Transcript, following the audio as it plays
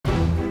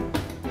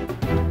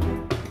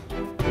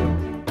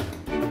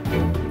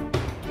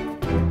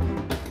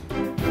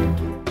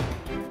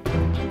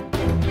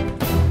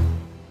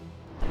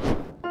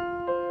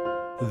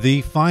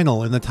The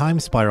final in the Time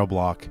Spiral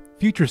block,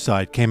 Future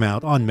Sight, came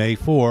out on May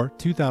 4,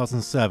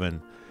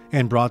 2007,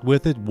 and brought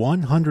with it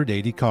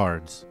 180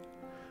 cards.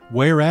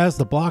 Whereas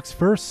the block's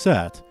first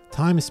set,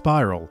 Time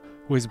Spiral,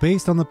 was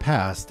based on the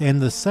past,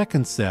 and the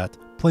second set,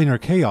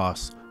 Planar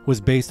Chaos, was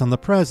based on the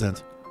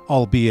present,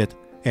 albeit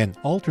an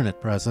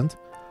alternate present,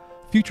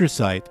 Future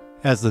Sight,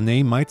 as the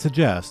name might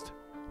suggest,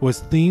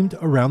 was themed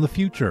around the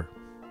future,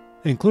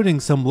 including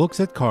some looks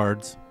at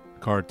cards,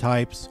 card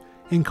types,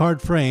 and card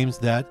frames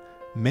that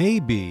may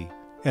be,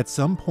 at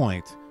some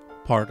point,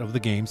 part of the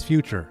game's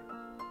future.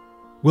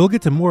 We'll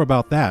get to more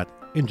about that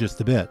in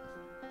just a bit.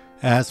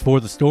 As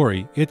for the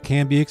story, it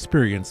can be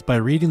experienced by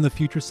reading the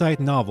Future Sight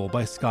novel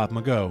by Scott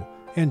McGough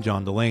and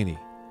John Delaney.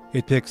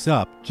 It picks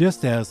up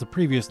just as the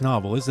previous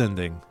novel is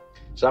ending.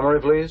 Summary,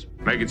 please.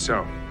 Make it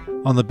so.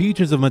 On the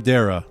beaches of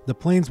Madeira, the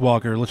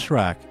planeswalker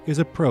Leshrac is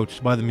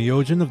approached by the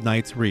Myojin of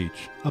Night's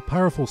Reach, a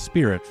powerful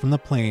spirit from the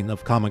plane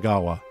of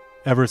Kamigawa.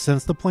 Ever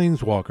since the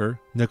planeswalker,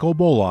 Nicol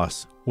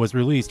Bolas, was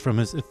released from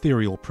his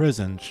ethereal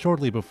prison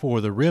shortly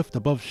before the rift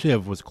above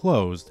Shiv was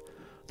closed,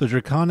 the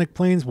draconic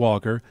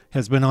planeswalker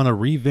has been on a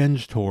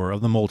revenge tour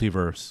of the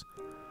multiverse,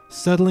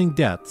 settling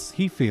debts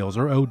he feels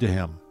are owed to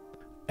him.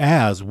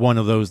 As one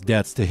of those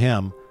debts to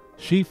him,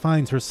 she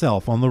finds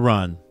herself on the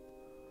run.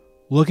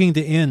 Looking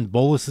to end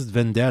Bolas's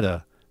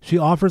vendetta, she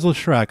offers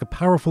Leshrac a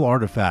powerful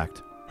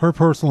artifact, her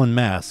porcelain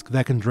mask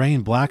that can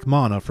drain black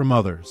mana from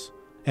others,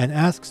 and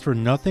asks for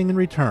nothing in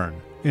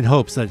return in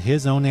hopes that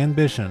his own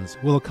ambitions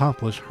will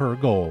accomplish her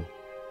goal.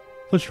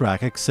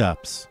 Leshrac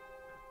accepts.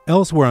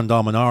 Elsewhere on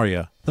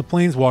Dominaria, the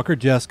planeswalker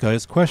Jeska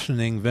is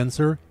questioning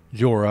Venser,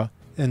 Jorah,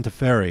 and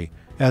Teferi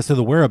as to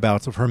the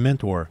whereabouts of her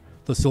mentor,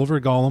 the Silver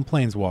Golem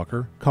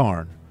planeswalker,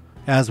 Karn,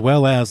 as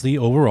well as the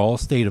overall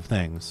state of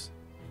things.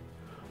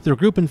 Their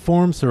group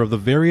informs her of the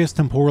various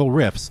temporal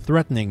rifts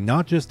threatening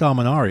not just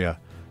Dominaria,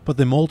 but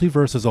the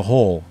multiverse as a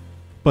whole,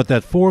 but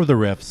that 4 of the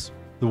rifts,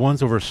 the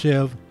ones over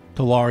Shiv,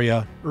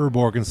 Talaria,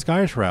 Urborg, and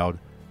Skyshroud,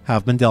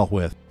 have been dealt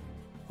with.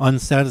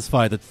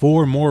 Unsatisfied that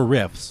 4 more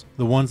rifts,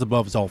 the ones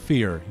above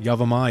Zhalfir,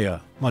 Yavimaya,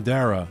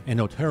 Madeira,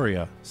 and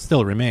Oteria,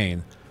 still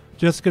remain,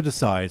 Jeska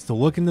decides to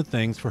look into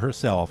things for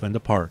herself and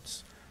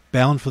departs,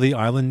 bound for the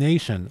island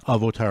nation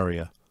of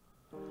Oteria.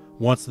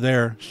 Once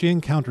there, she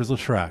encounters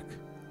Leshrac.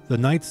 The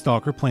Night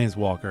Stalker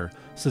planeswalker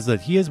says that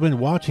he has been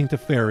watching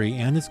Teferi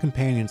and his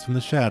companions from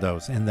the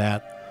shadows, and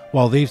that,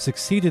 while they've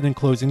succeeded in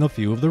closing a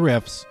few of the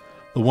rifts,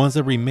 the ones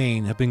that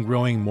remain have been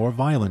growing more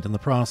violent in the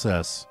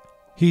process.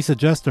 He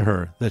suggests to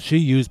her that she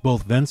use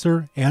both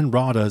Venser and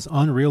Radha's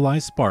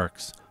unrealized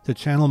sparks to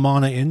channel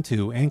mana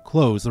into and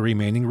close the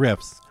remaining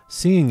rifts,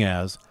 seeing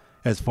as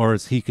far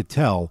as he could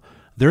tell,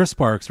 their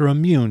sparks are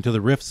immune to the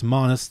rift's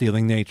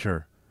mana-stealing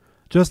nature.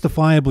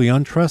 Justifiably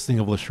untrusting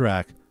of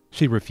Leshrac,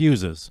 she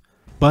refuses,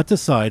 but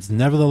decides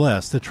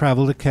nevertheless to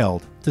travel to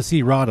Keld to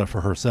see Radha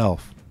for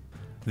herself.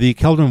 The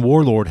Keldon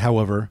warlord,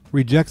 however,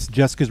 rejects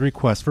Jeska's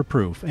request for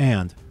proof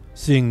and,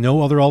 seeing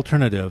no other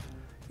alternative,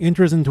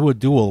 enters into a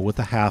duel with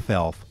the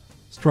half-elf,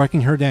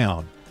 striking her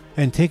down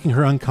and taking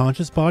her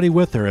unconscious body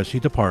with her as she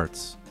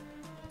departs.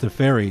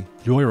 Teferi,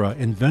 Jorah,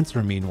 and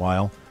Venser,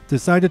 meanwhile,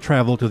 decide to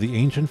travel to the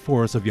ancient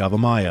forest of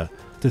Yavimaya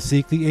to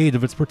seek the aid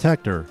of its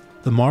protector,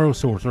 the Morrow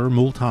sorcerer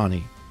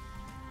Multani.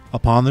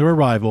 Upon their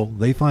arrival,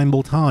 they find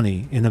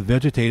Multani in a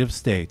vegetative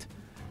state,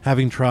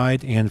 having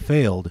tried and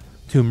failed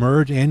to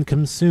merge and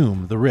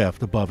consume the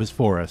rift above his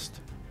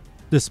forest.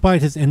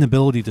 Despite his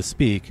inability to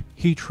speak,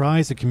 he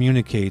tries to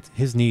communicate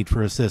his need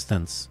for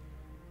assistance.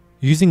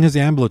 Using his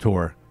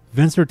ambulator,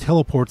 Venser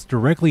teleports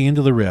directly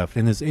into the rift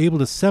and is able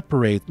to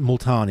separate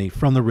Multani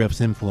from the rift's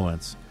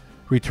influence,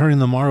 returning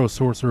the Morrow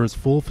sorcerer's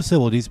full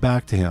facilities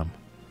back to him.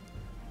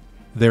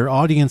 Their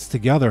audience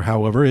together,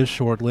 however, is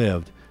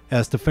short-lived,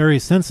 as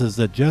Teferi senses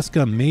that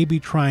Jeska may be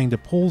trying to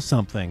pull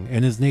something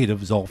in his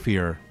native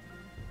Zhalfir.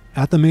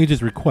 At the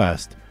mage's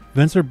request,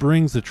 Venser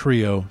brings the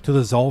trio to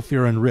the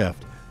Zhalfiran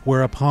rift,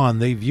 whereupon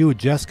they view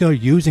Jeska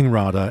using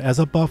Radha as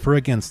a buffer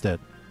against it.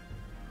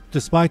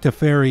 Despite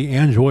Teferi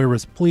and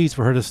Jorah's pleas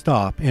for her to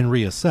stop and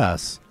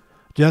reassess,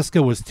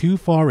 Jeska was too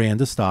far in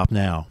to stop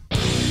now.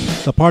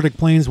 The Partick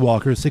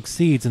planeswalker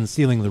succeeds in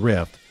sealing the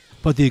rift,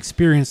 but the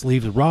experience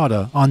leaves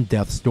Radha on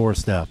death's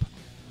doorstep.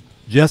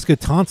 Jeska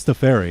taunts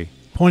Teferi,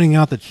 pointing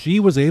out that she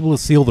was able to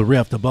seal the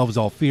rift above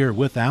Zhalfir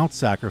without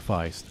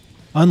sacrifice,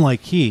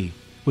 unlike he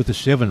with the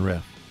Shivan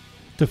rift.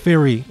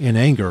 Teferi, in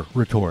anger,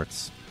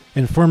 retorts,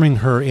 informing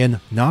her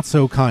in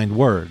not-so-kind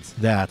words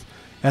that,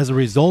 as a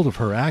result of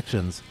her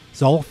actions,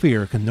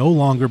 Zhalfir can no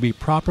longer be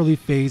properly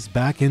phased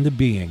back into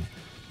being,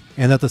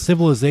 and that the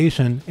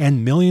civilization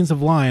and millions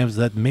of lives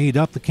that made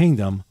up the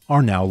kingdom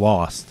are now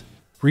lost.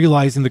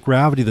 Realizing the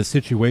gravity of the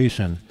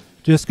situation,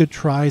 Jeska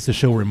tries to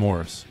show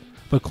remorse,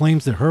 but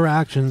claims that her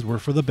actions were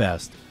for the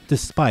best,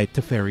 despite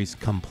Teferi's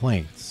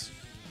complaints.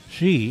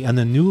 She and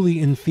the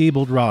newly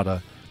enfeebled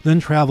Radha then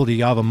travel to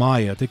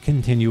Yavimaya to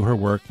continue her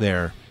work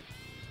there.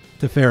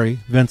 Teferi,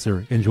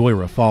 Venser, and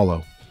Jorah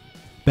follow.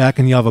 Back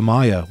in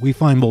Yavimaya, we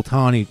find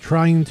Multani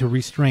trying to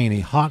restrain a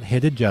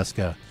hot-headed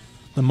Jeska.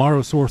 The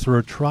Morrow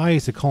sorcerer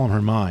tries to calm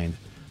her mind,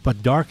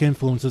 but dark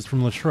influences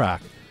from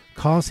Leshrac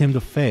cause him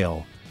to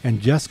fail,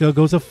 and Jessica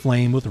goes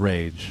aflame with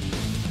rage.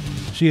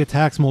 She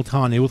attacks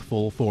Multani with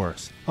full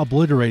force,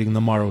 obliterating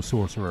the Morrow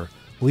sorcerer,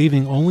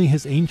 leaving only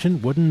his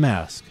ancient wooden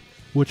mask,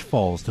 which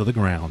falls to the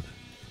ground.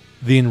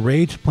 The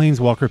enraged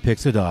planeswalker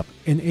picks it up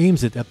and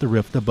aims it at the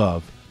rift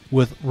above,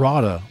 with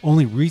Radha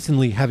only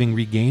recently having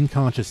regained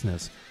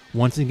consciousness,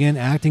 once again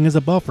acting as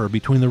a buffer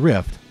between the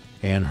rift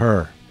and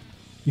her.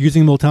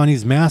 Using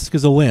Multani's mask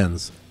as a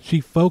lens,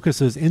 she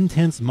focuses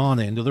intense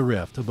mana into the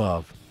rift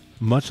above.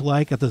 Much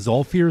like at the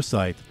Zolfir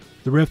site,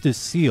 the rift is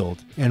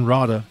sealed and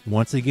Radha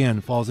once again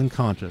falls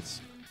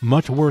unconscious,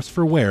 much worse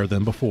for wear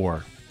than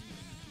before.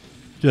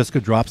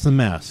 Jessica drops the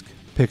mask,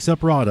 picks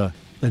up Radha,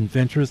 then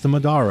ventures to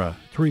Madara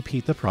to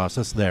repeat the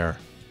process there.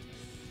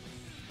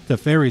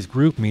 Teferi's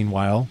group,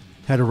 meanwhile,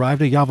 had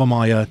arrived at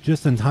Yavimaya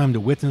just in time to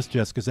witness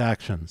Jessica's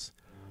actions.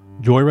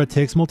 Joyra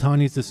takes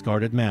Multani's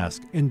discarded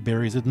mask and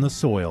buries it in the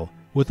soil,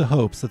 with the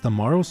hopes that the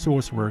Morrow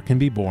sorcerer can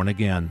be born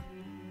again.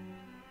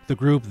 The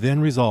group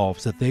then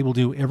resolves that they will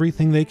do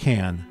everything they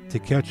can to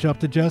catch up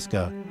to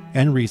Jessica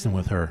and reason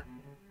with her.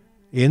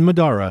 In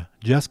Madara,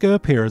 Jessica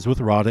appears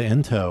with Radha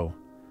in tow.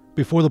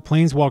 Before the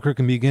Planeswalker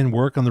can begin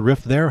work on the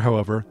rift there,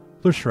 however,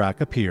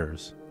 Leshrac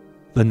appears.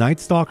 The Night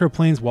Stalker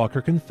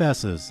Planeswalker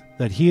confesses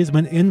that he has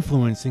been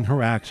influencing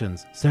her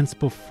actions since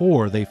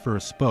before they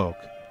first spoke.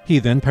 He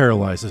then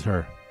paralyzes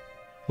her.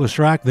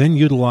 Leshrac then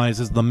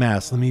utilizes the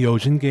mask the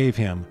Myojin gave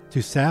him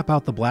to sap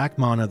out the black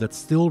mana that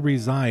still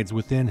resides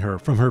within her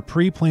from her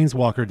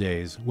pre-Planeswalker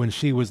days when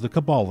she was the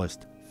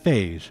Kabbalist,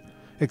 Phage,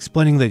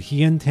 explaining that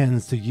he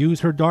intends to use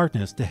her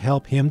darkness to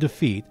help him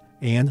defeat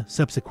and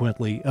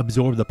subsequently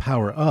absorb the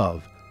power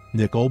of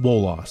Nicol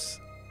Bolas.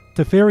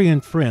 Teferi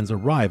and friends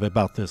arrive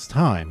about this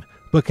time,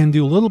 but can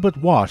do little but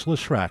watch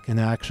Leshrac in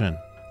action.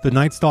 The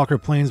Night Stalker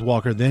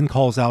Planeswalker then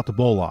calls out to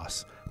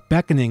Bolas,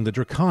 beckoning the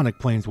Draconic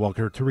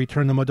Planeswalker to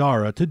return to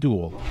Madara to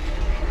duel.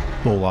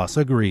 Bolas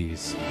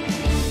agrees.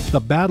 The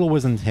battle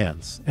was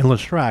intense, and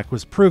Leshrac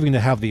was proving to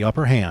have the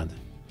upper hand.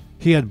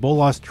 He had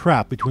Bolas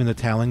trapped between the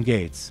Talon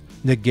gates,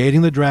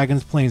 negating the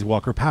dragon's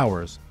Planeswalker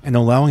powers, and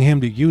allowing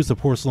him to use the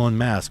porcelain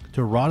mask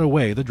to rot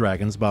away the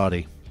dragon's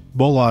body.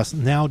 Bolas,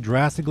 now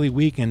drastically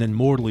weakened and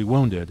mortally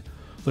wounded,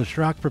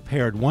 Leshrac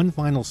prepared one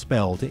final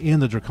spell to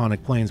end the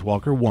Draconic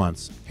Planeswalker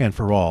once and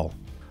for all.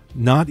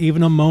 Not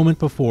even a moment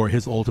before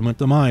his ultimate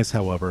demise,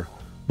 however,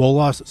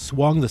 Bolas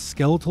swung the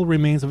skeletal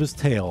remains of his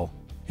tail,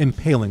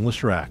 impaling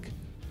Leshrac.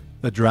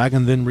 The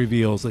dragon then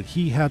reveals that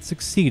he had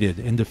succeeded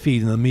in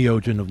defeating the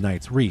Myojin of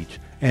Night's Reach,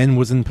 and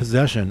was in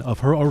possession of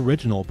her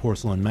original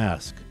porcelain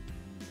mask.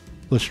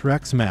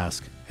 Leshrac's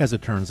mask, as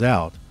it turns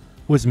out,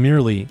 was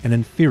merely an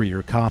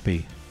inferior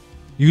copy.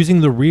 Using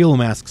the real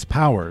mask's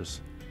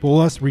powers,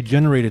 Bolas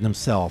regenerated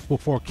himself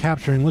before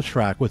capturing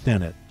Leshrac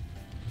within it.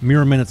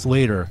 Mere minutes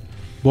later,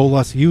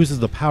 Bolas uses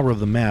the power of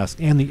the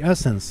mask and the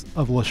essence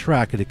of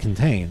Leshrac it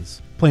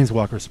contains,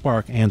 Planeswalker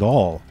Spark and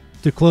all,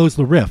 to close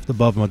the rift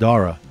above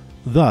Madara,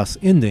 thus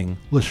ending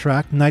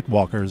Leshrac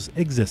Nightwalker's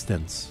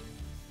existence.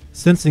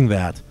 Sensing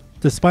that,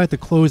 despite the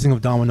closing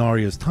of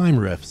Dominaria's time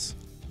rifts,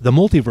 the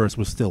multiverse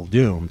was still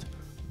doomed,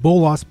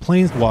 Bolas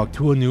planeswalked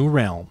to a new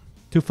realm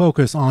to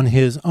focus on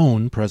his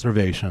own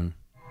preservation.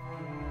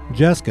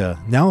 Jessica,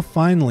 now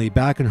finally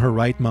back in her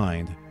right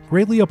mind,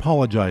 greatly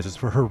apologizes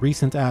for her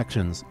recent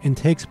actions and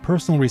takes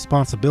personal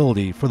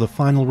responsibility for the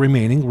final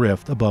remaining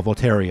rift above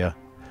Oteria,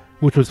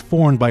 which was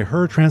formed by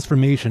her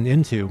transformation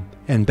into,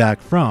 and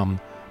back from,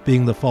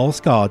 being the false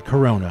god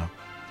Corona.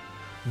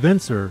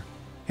 Venser,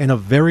 and a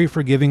very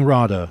forgiving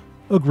Radha,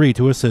 agree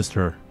to assist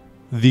her.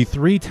 The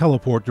three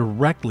teleport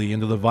directly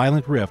into the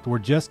violent rift where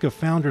Jessica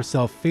found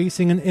herself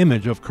facing an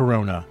image of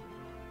Corona.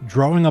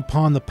 Drawing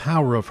upon the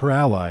power of her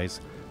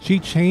allies, she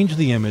changed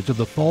the image of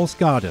the false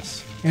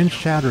goddess and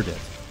shattered it,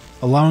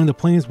 allowing the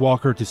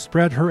Planeswalker to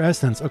spread her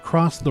essence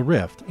across the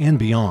rift and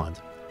beyond,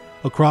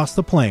 across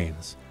the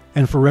planes,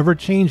 and forever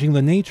changing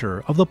the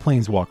nature of the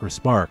Planeswalker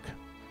Spark.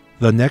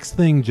 The next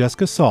thing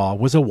Jessica saw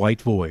was a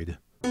white void,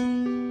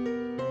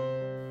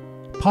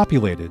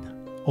 populated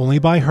only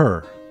by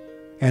her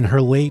and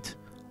her late,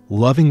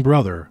 loving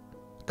brother,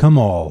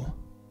 Kamal.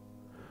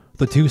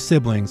 The two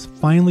siblings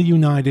finally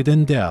united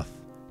in death,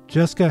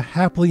 Jessica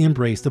happily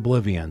embraced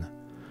oblivion,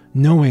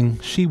 knowing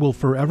she will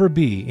forever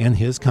be in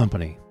his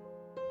company.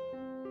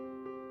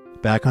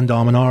 Back on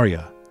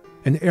Dominaria,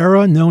 an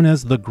era known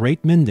as the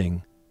Great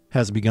Mending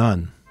has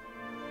begun.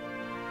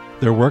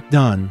 Their work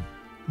done,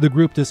 the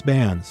group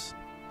disbands.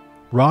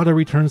 Radha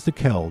returns to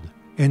Keld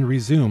and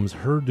resumes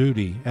her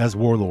duty as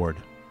warlord.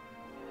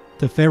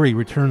 Teferi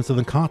returns to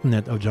the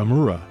continent of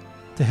Jamura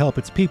to help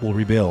its people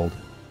rebuild.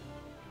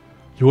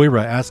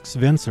 Joyra asks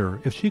Venser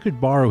if she could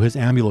borrow his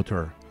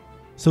amulator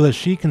so that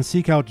she can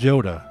seek out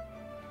Joda,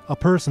 a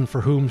person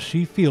for whom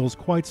she feels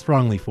quite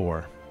strongly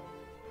for.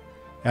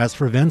 As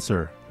for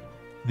Venser,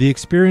 the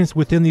experience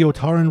within the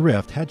Otaran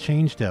Rift had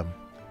changed him,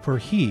 for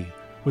he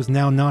was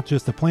now not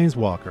just a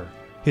planeswalker,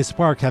 his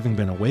spark having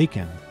been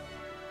awakened,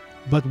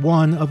 but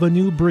one of a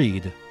new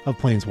breed of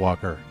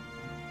planeswalker.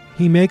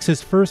 He makes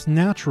his first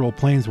natural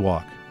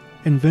planeswalk,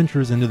 and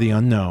ventures into the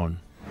unknown.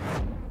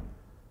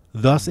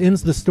 Thus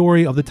ends the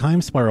story of the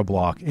Time Spiral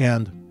block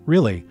and,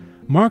 really,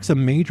 marks a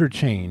major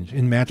change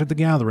in Magic the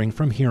Gathering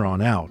from here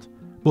on out,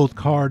 both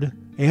card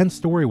and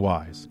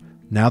story-wise,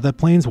 now that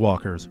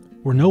Planeswalkers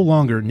were no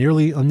longer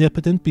nearly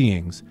omnipotent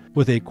beings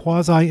with a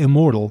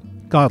quasi-immortal,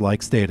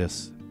 godlike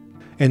status.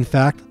 In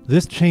fact,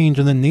 this change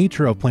in the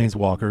nature of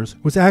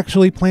Planeswalkers was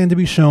actually planned to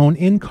be shown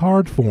in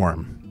card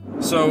form.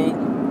 So,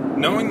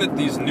 knowing that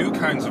these new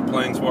kinds of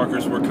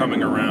Planeswalkers were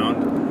coming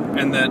around,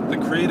 and that the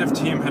creative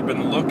team had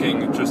been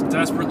looking, just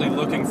desperately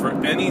looking for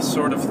any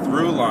sort of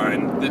through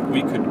line that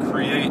we could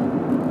create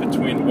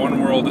between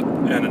one world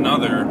and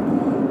another,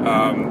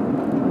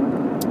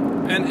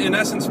 and in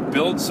essence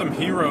build some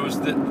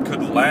heroes that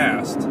could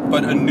last.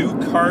 But a new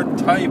card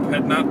type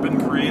had not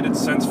been created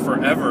since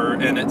forever,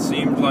 and it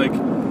seemed like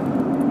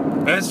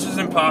that's just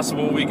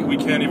impossible, we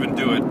can't even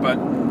do it. But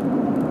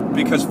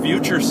because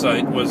Future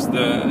Sight was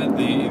the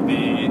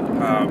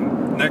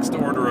next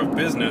order of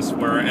business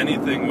where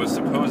anything was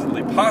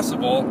supposedly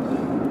possible,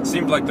 it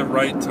seemed like the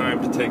right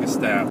time to take a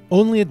stab.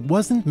 Only it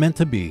wasn't meant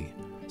to be.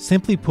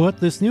 Simply put,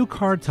 this new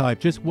card type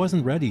just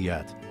wasn't ready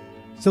yet.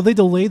 So they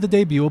delayed the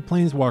debut of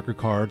Planeswalker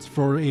cards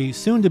for a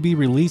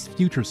soon-to-be-released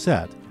future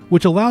set,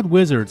 which allowed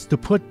Wizards to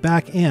put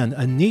back in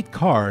a neat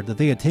card that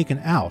they had taken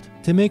out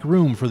to make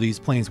room for these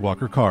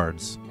Planeswalker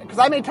cards. Because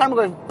I made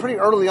Tarmogoyf pretty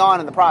early on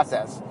in the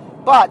process,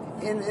 but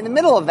in the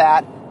middle of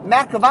that,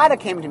 Matt Cavada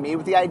came to me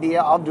with the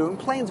idea of doing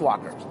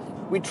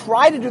Planeswalkers. We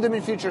tried to do them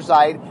in Future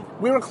Sight.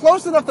 We were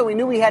close enough that we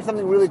knew we had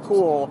something really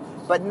cool,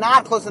 but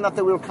not close enough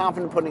that we were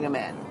confident putting them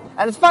in.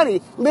 And it's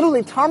funny,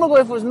 literally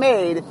Tarmogoyf was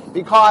made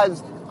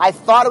because I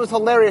thought it was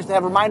hilarious to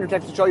have reminder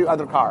text to show you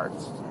other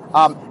cards.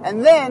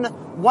 And then,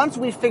 once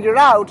we figured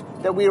out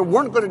that we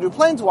weren't going to do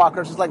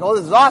Planeswalkers, it's like, oh,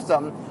 this is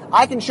awesome.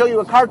 I can show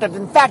you a card type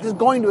that, in fact, is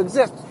going to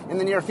exist in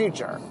the near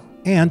future.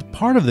 And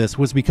part of this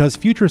was because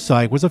Future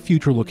Sight was a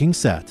future-looking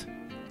set.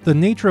 The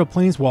nature of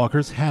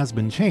Planeswalkers has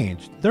been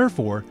changed,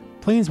 therefore,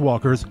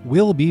 Planeswalkers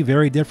will be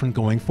very different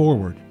going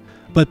forward.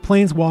 But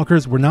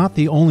Planeswalkers were not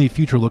the only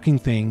future-looking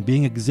thing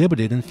being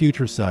exhibited in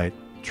Future Sight.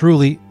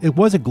 Truly, it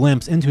was a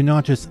glimpse into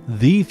not just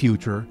the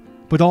future,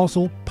 but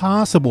also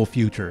possible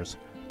futures,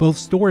 both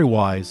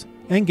story-wise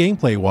and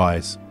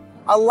gameplay-wise.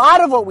 A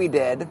lot of what we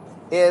did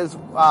is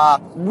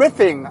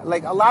riffing.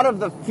 Like, a lot of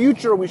the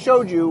future we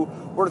showed you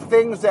were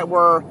things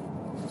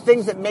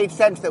that made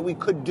sense that we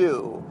could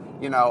do.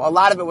 You know, a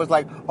lot of it was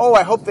like, oh,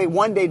 I hope they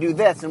one day do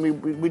this, and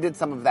we did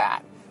some of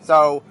that.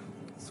 So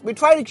we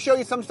tried to show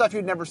you some stuff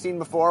you'd never seen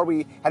before.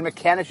 We had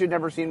mechanics you'd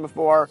never seen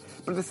before.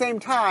 But at the same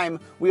time,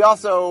 we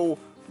also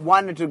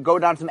wanted to go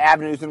down some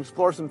avenues and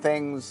explore some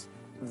things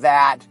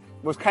that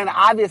was kind of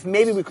obvious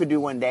maybe we could do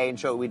one day and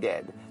show what we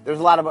did. There's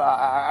a lot of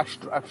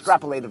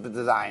extrapolate of the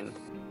design.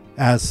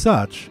 As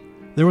such,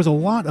 there was a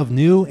lot of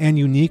new and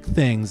unique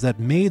things that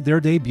made their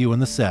debut in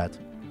the set.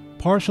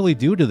 Partially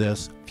due to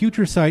this,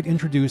 Future Sight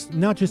introduced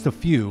not just a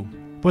few,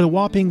 but a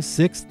whopping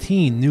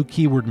 16 new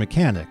keyword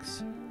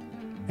mechanics.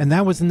 And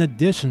that was in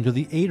addition to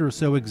the 8 or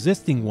so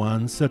existing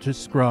ones such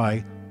as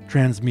Scry,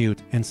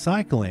 Transmute, and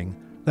Cycling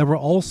that were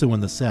also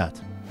in the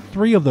set.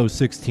 3 of those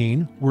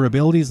 16 were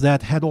abilities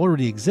that had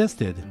already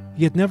existed,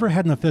 yet never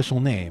had an official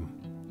name: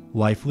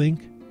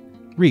 Lifelink,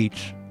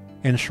 Reach,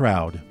 and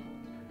Shroud.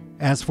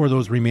 As for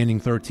those remaining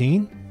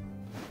 13,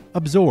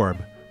 Absorb,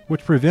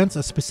 which prevents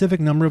a specific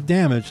number of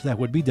damage that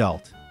would be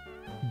dealt.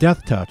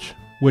 Death Touch,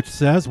 which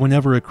says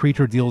whenever a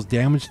creature deals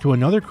damage to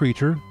another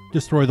creature,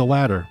 destroy the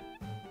latter.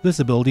 This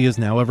ability is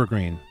now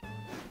evergreen.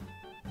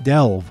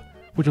 Delve,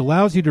 which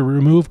allows you to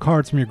remove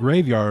cards from your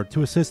graveyard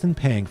to assist in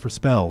paying for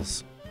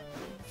spells.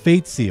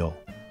 Fate Seal,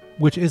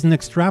 which is an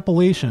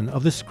extrapolation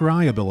of the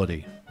Scry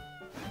ability.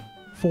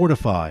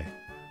 Fortify,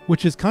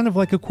 which is kind of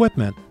like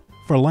equipment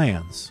for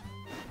lands.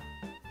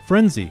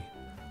 Frenzy,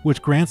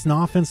 which grants an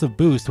offensive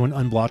boost to an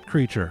unblocked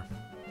creature.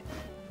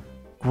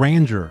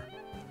 Grandeur,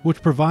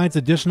 which provides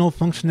additional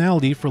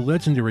functionality for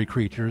legendary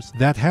creatures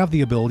that have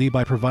the ability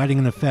by providing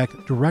an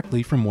effect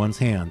directly from one's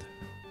hand.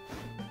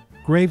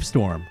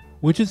 Gravestorm,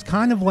 which is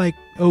kind of like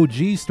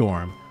OG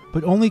Storm,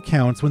 but only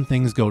counts when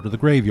things go to the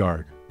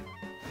graveyard.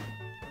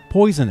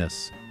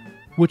 Poisonous,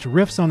 which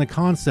riffs on a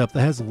concept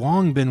that has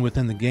long been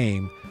within the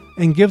game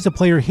and gives a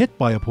player hit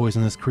by a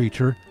poisonous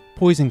creature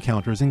poison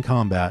counters in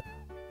combat.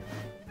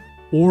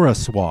 Aura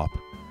Swap,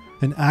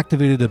 an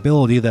activated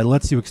ability that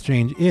lets you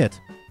exchange it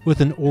with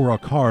an aura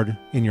card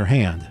in your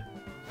hand.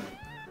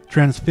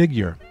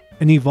 Transfigure,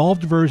 an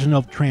evolved version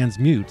of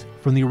Transmute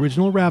from the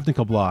original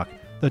Ravnica block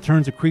that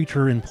turns a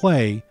creature in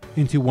play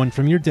into one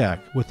from your deck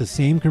with the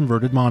same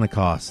converted mana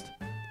cost.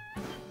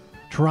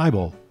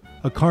 Tribal,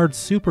 a card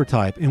super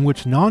type in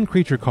which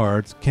non-creature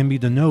cards can be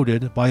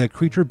denoted by a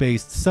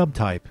creature-based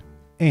subtype.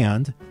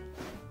 And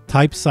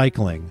Type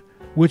Cycling,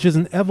 which is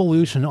an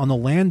evolution on the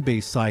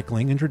land-based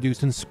cycling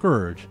introduced in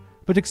Scourge,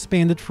 but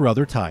expanded for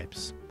other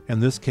types,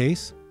 in this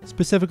case,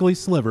 specifically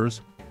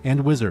Slivers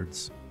and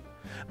Wizards.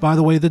 By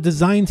the way, the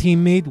design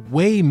team made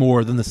way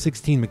more than the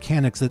 16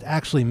 mechanics that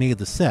actually made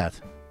the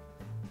set.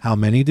 How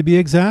many to be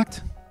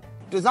exact?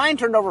 Design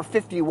turned over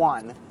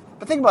 51,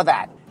 But think about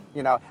that.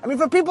 I mean,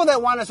 for people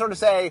that want to sort of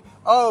say,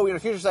 oh,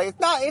 Future Sight,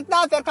 it's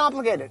not that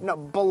complicated. No,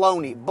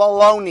 baloney.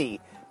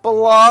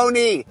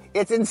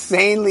 It's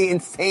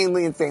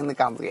insanely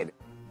complicated.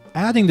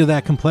 Adding to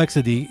that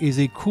complexity is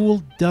a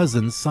cool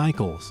dozen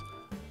cycles.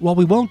 While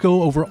we won't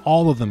go over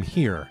all of them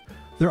here,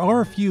 there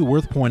are a few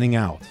worth pointing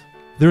out.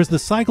 There's the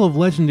cycle of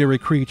legendary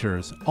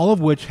creatures, all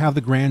of which have the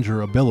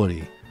Grandeur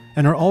ability,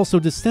 and are also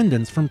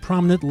descendants from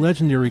prominent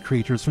legendary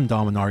creatures from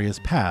Dominaria's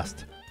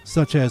past,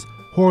 such as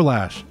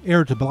Horlash,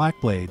 heir to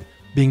Blackblade,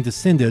 being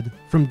descended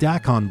from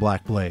Dakon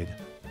Blackblade.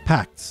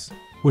 Pacts,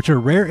 which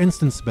are rare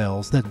instant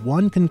spells that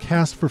one can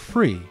cast for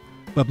free,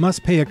 but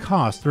must pay a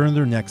cost during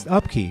their next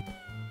upkeep,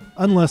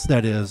 unless,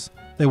 that is,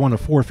 they want to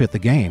forfeit the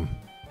game.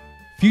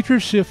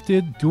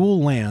 Future-shifted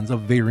dual lands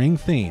of varying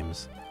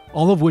themes,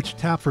 all of which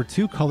tap for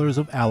 2 colors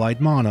of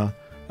allied mana,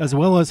 as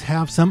well as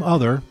have some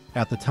other,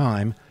 at the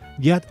time,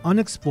 yet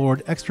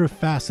unexplored extra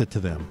facet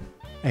to them.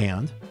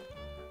 And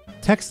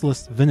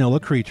textless vanilla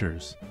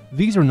creatures.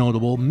 These are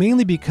notable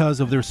mainly because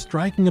of their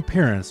striking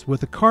appearance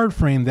with a card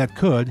frame that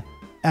could,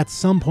 at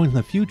some point in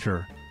the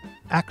future,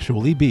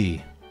 actually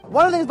be.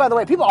 One of the things, by the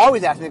way, people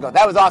always ask me,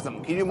 that was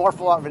awesome. Can you do more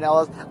full-art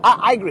vanillas?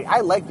 I agree. I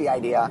like the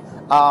idea.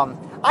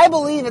 I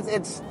believe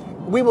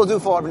we will do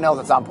full-art vanillas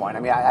at some point. I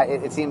mean,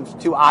 it seems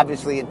too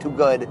obviously and too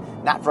good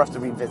not for us to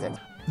revisit.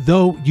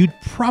 Though you'd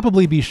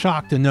probably be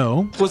shocked to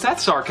know... Was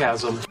that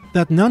sarcasm?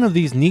 ...that none of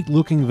these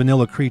neat-looking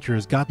vanilla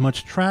creatures got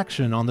much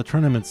traction on the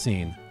tournament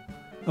scene.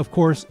 Of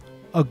course,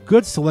 a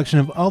good selection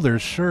of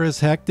others sure as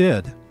heck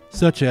did,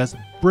 such as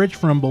Bridge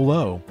from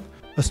Below,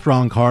 a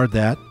strong card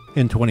that,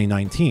 in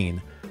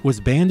 2019, was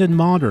banned in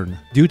Modern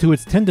due to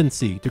its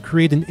tendency to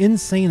create an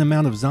insane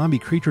amount of zombie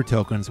creature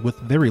tokens with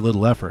very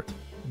little effort.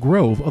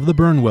 Grove of the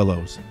Burn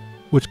Willows,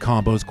 which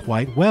combos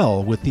quite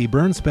well with the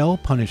burn spell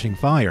Punishing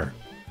Fire.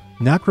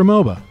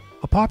 Necromoba,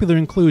 a popular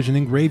inclusion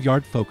in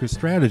graveyard-focused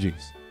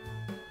strategies.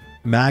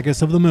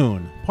 Magus of the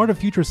Moon, part of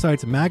Future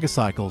Sight's Magus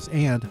cycles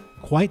and,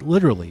 quite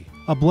literally,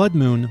 a blood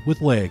moon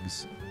with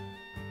legs.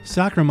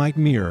 Sacramite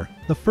Mirror,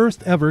 the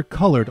first ever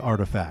colored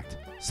artifact,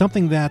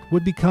 something that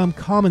would become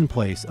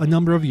commonplace a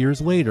number of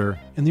years later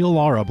in the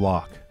Alara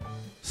block.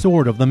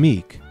 Sword of the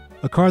Meek,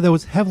 a card that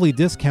was heavily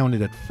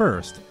discounted at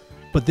first,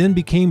 but then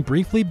became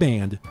briefly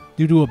banned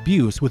due to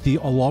abuse with the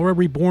Alara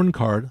Reborn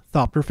card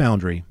Thopter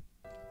Foundry.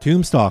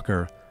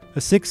 Tombstalker, a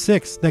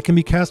 6/6 that can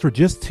be cast for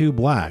just 2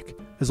 black,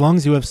 as long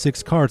as you have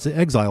 6 cards to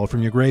exile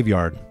from your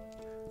graveyard.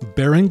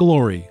 Barren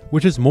Glory,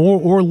 which is more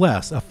or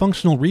less a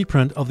functional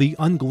reprint of the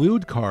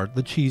unglued card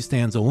The Cheese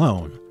Stands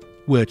Alone,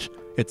 which,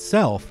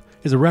 itself,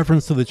 is a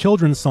reference to the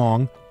children's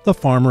song, The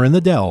Farmer in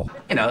the Dell.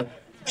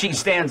 Cheese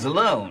stands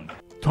alone.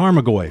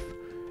 Tarmogoyf,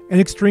 an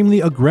extremely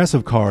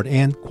aggressive card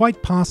and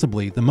quite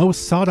possibly the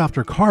most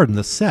sought-after card in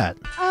the set,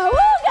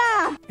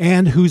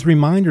 and whose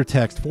reminder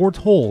text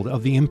foretold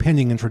of the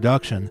impending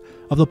introduction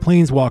of the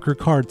Planeswalker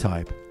card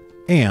type.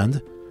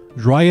 And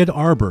Dryad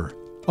Arbor,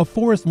 a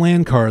forest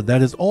land card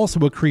that is also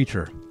a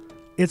creature.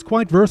 It's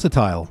quite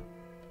versatile,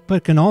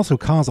 but can also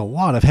cause a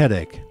lot of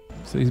headache.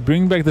 So he's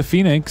bringing back the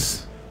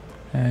Phoenix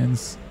and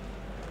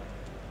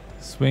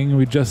swinging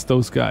with just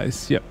those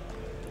guys. Yep.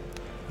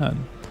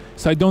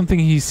 So I don't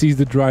think he sees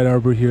the Dryad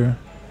Arbor here.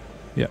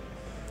 Yep.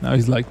 Now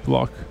he's like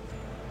block.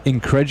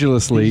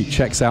 Incredulously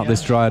checks out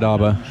this Dryad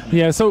Arbor.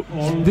 Yeah, so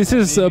this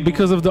is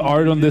because of the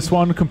art on this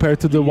one compared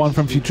to the one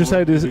from Future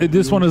Sight.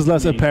 This one is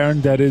less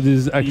apparent that it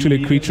is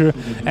actually a creature,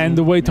 and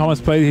the way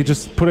Thomas played, he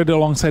just put it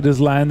alongside his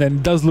land and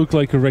it does look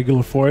like a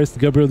regular forest.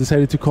 Gabriel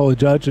decided to call a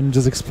judge and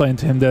just explain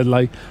to him that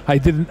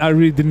I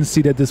really didn't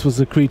see that this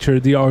was a creature.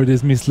 The art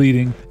is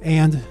misleading.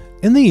 And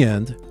in the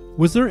end,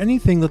 was there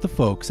anything that the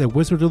folks at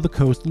Wizard of the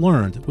Coast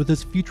learned with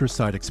this Future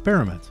Sight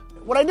experiment?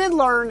 What I did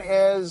learn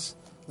is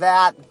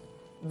that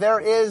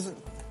there is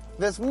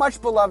this much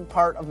beloved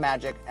part of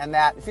Magic, and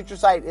that Future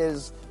Sight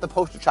is the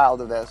poster child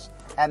of this,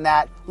 and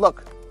that,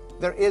 look,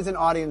 there is an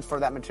audience for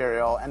that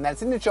material, and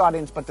that's a niche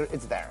audience, but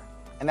it's there.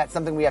 And that's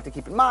something we have to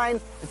keep in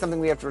mind. It's something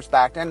we have to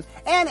respect. And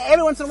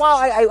every once in a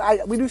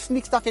while, we do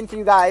sneak stuff in for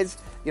you guys,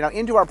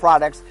 into our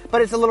products,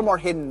 but it's a little more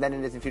hidden than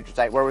it is in Future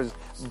Sight, where it was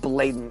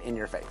blatant in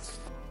your face.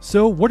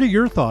 So what are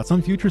your thoughts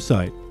on Future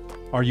Sight?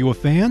 Are you a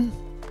fan?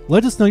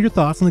 Let us know your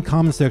thoughts in the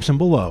comment section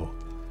below.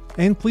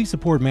 And please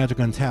support Magic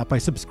Untapped by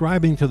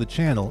subscribing to the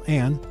channel,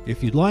 and,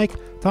 if you'd like,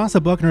 toss a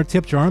buck in our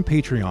tip jar on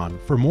Patreon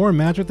for more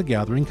Magic the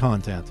Gathering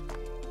content.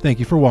 Thank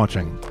you for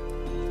watching.